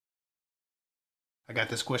I got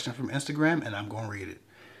this question from Instagram and I'm going to read it.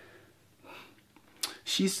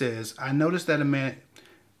 She says, I noticed that a man,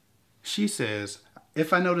 she says,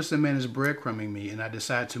 if I notice a man is breadcrumbing me and I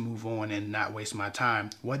decide to move on and not waste my time,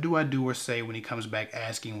 what do I do or say when he comes back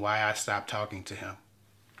asking why I stopped talking to him?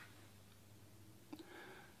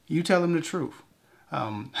 You tell him the truth.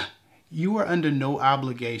 Um, you are under no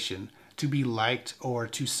obligation to be liked or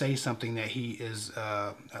to say something that he is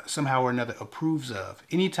somehow or another approves of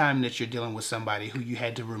anytime that you're dealing with somebody who you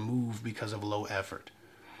had to remove because of low effort.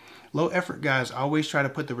 Low effort guys always try to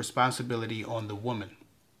put the responsibility on the woman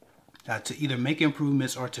to either make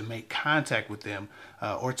improvements or to make contact with them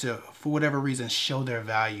or to, for whatever reason, show their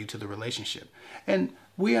value to the relationship. And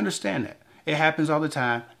we understand that. It happens all the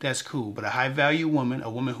time. That's cool. But a high value woman, a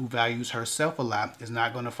woman who values herself a lot, is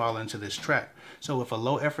not going to fall into this trap. So if a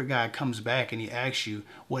low effort guy comes back and he asks you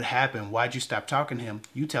what happened, why'd you stop talking to him,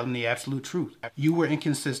 you tell him the absolute truth. You were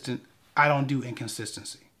inconsistent. I don't do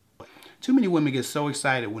inconsistency. Too many women get so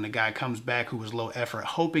excited when a guy comes back who was low effort,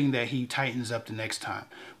 hoping that he tightens up the next time.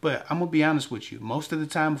 But I'm going to be honest with you. Most of the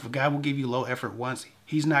time, if a guy will give you low effort once,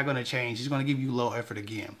 he's not going to change. He's going to give you low effort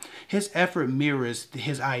again. His effort mirrors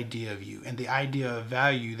his idea of you and the idea of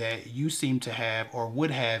value that you seem to have or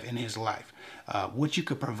would have in his life. What you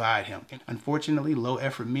could provide him. Unfortunately, low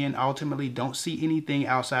effort men ultimately don't see anything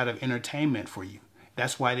outside of entertainment for you.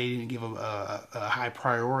 That's why they didn't give a high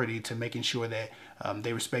priority to making sure that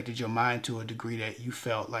they respected your mind to a degree that you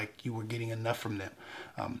felt like you were getting enough from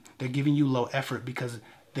them. They're giving you low effort because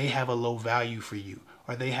they have a low value for you,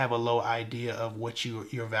 or they have a low idea of what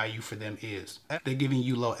your value for them is. They're giving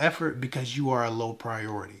you low effort because you are a low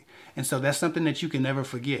priority. And so that's something that you can never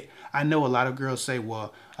forget. I know a lot of girls say,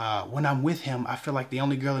 well, when I'm with him, I feel like the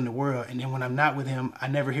only girl in the world. And then when I'm not with him, I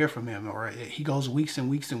never hear from him, or he goes weeks and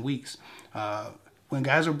weeks and weeks. When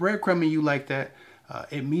guys are breadcrumbing you like that,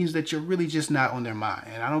 it means that you're really just not on their mind.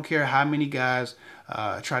 And I don't care how many guys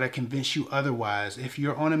try to convince you otherwise. If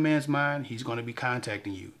you're on a man's mind, he's going to be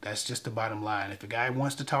contacting you. That's just the bottom line. If a guy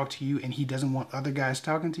wants to talk to you and he doesn't want other guys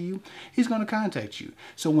talking to you, he's going to contact you.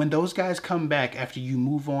 So when those guys come back after you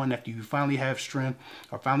move on, after you finally have strength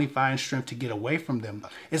or finally find strength to get away from them,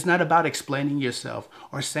 it's not about explaining yourself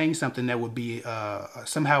or saying something that would be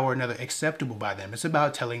somehow or another acceptable by them. It's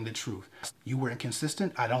about telling the truth. You were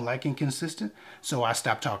inconsistent. I don't like inconsistent, so I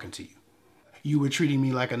stopped talking to you. You were treating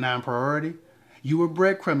me like a non-priority. You were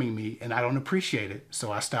breadcrumbing me and I don't appreciate it,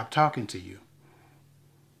 so I stopped talking to you.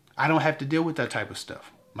 I don't have to deal with that type of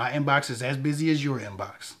stuff. My inbox is as busy as your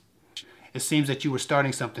inbox. It seems that you were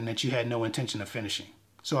starting something that you had no intention of finishing,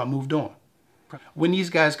 so I moved on. When these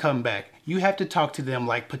guys come back, you have to talk to them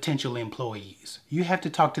like potential employees. You have to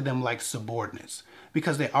talk to them like subordinates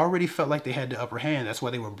because they already felt like they had the upper hand. That's why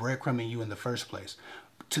they were breadcrumbing you in the first place.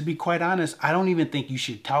 To be quite honest, I don't even think you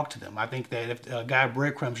should talk to them. I think that if a guy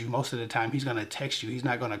breadcrumbs you, most of the time, he's going to text you. He's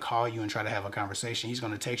not going to call you and try to have a conversation. He's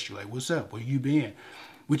going to text you like, what's up? Where you been?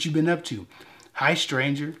 What you been up to? Hi,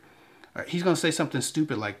 stranger. Or he's going to say something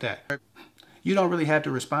stupid like that. You don't really have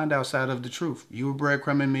to respond outside of the truth. You were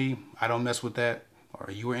breadcrumbing me. I don't mess with that.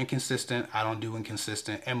 Or you were inconsistent. I don't do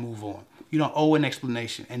inconsistent, and move on. You don't owe an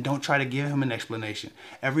explanation, and don't try to give him an explanation.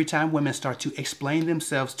 Every time women start to explain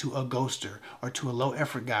themselves to a ghoster or to a low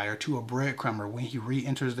effort guy or to a breadcrumber when he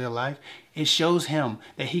re-enters their life, it shows him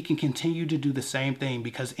that he can continue to do the same thing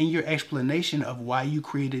because in your explanation of why you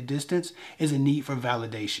created distance is a need for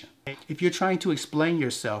validation. If you're trying to explain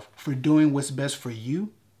yourself for doing what's best for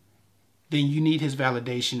you, then you need his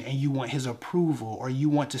validation and you want his approval, or you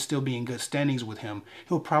want to still be in good standings with him,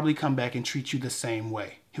 he'll probably come back and treat you the same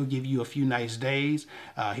way. He'll give you a few nice days.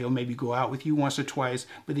 He'll maybe go out with you once or twice,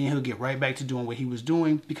 but then he'll get right back to doing what he was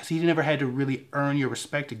doing because he never had to really earn your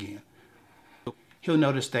respect again. He'll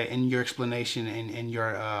notice that in your explanation and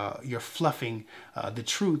your fluffing the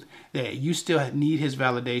truth, that you still need his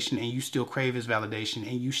validation and you still crave his validation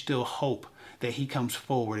and you still hope that he comes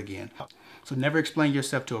forward again. So never explain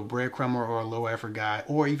yourself to a breadcrumber or a low effort guy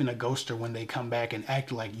or even a ghoster when they come back and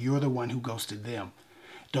act like you're the one who ghosted them.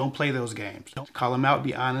 Don't play those games. Don't call them out,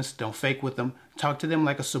 be honest, don't fake with them. Talk to them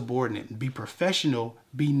like a subordinate. Be professional,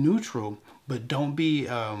 be neutral, but don't be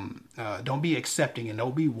accepting and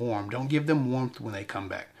don't be warm. Don't give them warmth when they come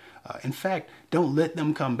back. In fact, don't let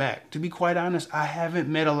them come back. To be quite honest, I haven't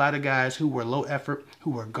met a lot of guys who were low effort,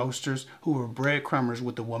 who were ghosters, who were breadcrumbers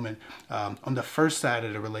with the woman on the first side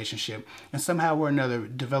of the relationship, and somehow or another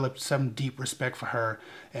developed some deep respect for her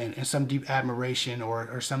and some deep admiration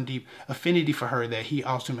or some deep affinity for her that he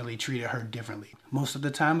ultimately treated her differently. Most of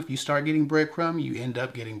the time, if you start getting breadcrumbed, you end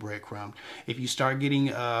up getting breadcrumbed. If you start getting,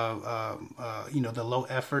 the low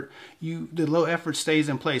effort, the low effort stays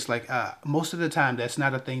in place. Like most of the time, that's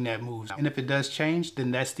not a thing that moves. And if it does change,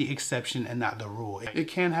 then that's the exception and not the rule. It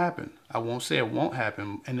can happen. I won't say it won't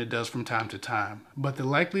happen, and it does from time to time. But the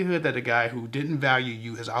likelihood that a guy who didn't value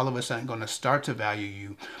you is all of a sudden going to start to value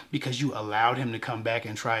you because you allowed him to come back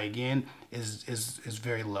and try again is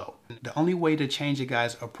very low. The only way to change a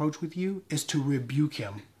guy's approach with you is to rebuke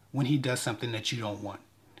him when he does something that you don't want.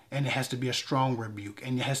 And it has to be a strong rebuke,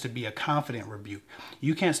 and it has to be a confident rebuke.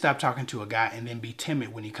 You can't stop talking to a guy and then be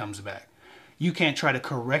timid when he comes back. You can't try to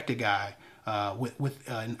correct a guy with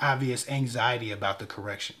an obvious anxiety about the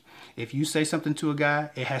correction. If you say something to a guy,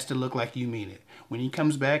 it has to look like you mean it. When he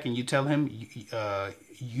comes back and you tell him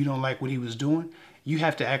you don't like what he was doing, you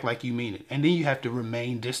have to act like you mean it. And then you have to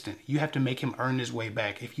remain distant. You have to make him earn his way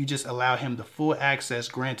back. If you just allow him the full access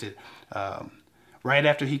granted right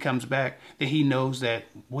after he comes back, then he knows that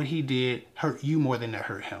what he did hurt you more than it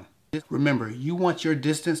hurt him. Remember, you want your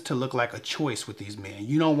distance to look like a choice with these men.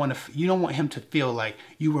 You don't want him to feel like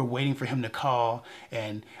you were waiting for him to call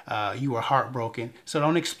and you were heartbroken. So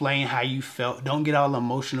don't explain how you felt. Don't get all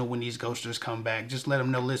emotional when these ghosters come back. Just let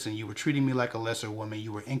them know, listen, you were treating me like a lesser woman.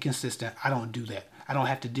 You were inconsistent. I don't do that. I don't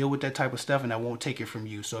have to deal with that type of stuff, and I won't take it from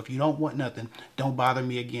you. So if you don't want nothing, don't bother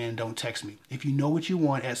me again. Don't text me. If you know what you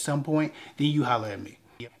want at some point, then you holler at me.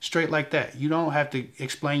 Straight like that. You don't have to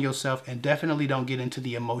explain yourself, and definitely don't get into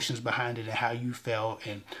the emotions behind it and how you felt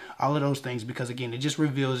and all of those things, because again, it just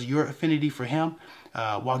reveals your affinity for him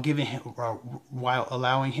while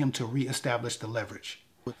allowing him to reestablish the leverage.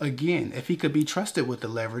 Again, if he could be trusted with the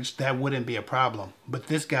leverage, that wouldn't be a problem. But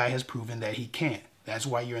this guy has proven that he can't. That's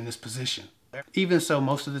why you're in this position. Even so,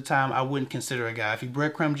 most of the time, I wouldn't consider a guy. If he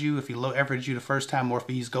breadcrumbed you, if he low leveraged you the first time, or if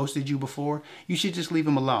he's ghosted you before, you should just leave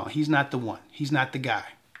him alone. He's not the one. He's not the guy.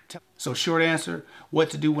 So short answer, what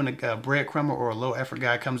to do when a breadcrumber or a low effort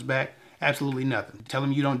guy comes back? Absolutely nothing. Tell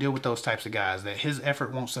him you don't deal with those types of guys, that his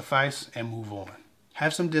effort won't suffice, and move on.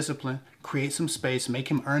 Have some discipline, create some space, make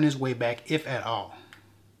him earn his way back, if at all.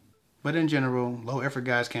 But in general, low effort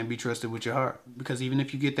guys can't be trusted with your heart, because even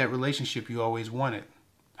if you get that relationship you always wanted,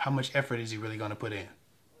 how much effort is he really going to put in?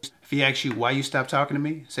 If he asks you why you stopped talking to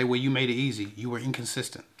me, say, well, you made it easy. You were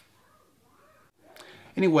inconsistent.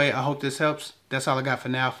 Anyway, I hope this helps. That's all I got for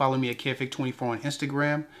now. Follow me at KidFig24 on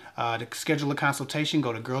Instagram. To schedule a consultation,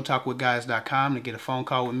 go to girltalkwithguys.com to get a phone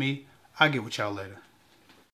call with me. I'll get with y'all later.